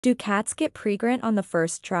Do cats get pregnant on the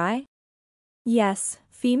first try? Yes,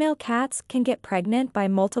 female cats can get pregnant by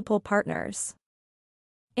multiple partners.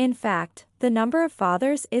 In fact, the number of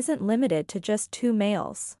fathers isn't limited to just 2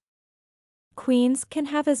 males. Queens can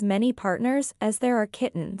have as many partners as there are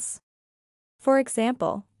kittens. For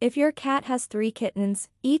example, if your cat has 3 kittens,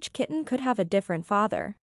 each kitten could have a different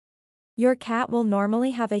father. Your cat will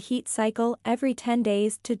normally have a heat cycle every 10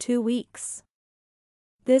 days to 2 weeks.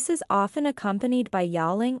 This is often accompanied by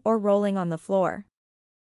yowling or rolling on the floor.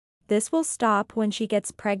 This will stop when she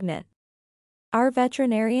gets pregnant. Our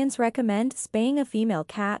veterinarians recommend spaying a female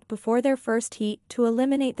cat before their first heat to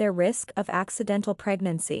eliminate their risk of accidental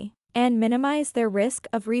pregnancy and minimize their risk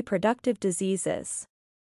of reproductive diseases.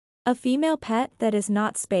 A female pet that is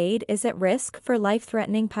not spayed is at risk for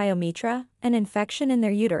life-threatening pyometra, an infection in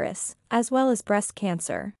their uterus, as well as breast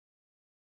cancer.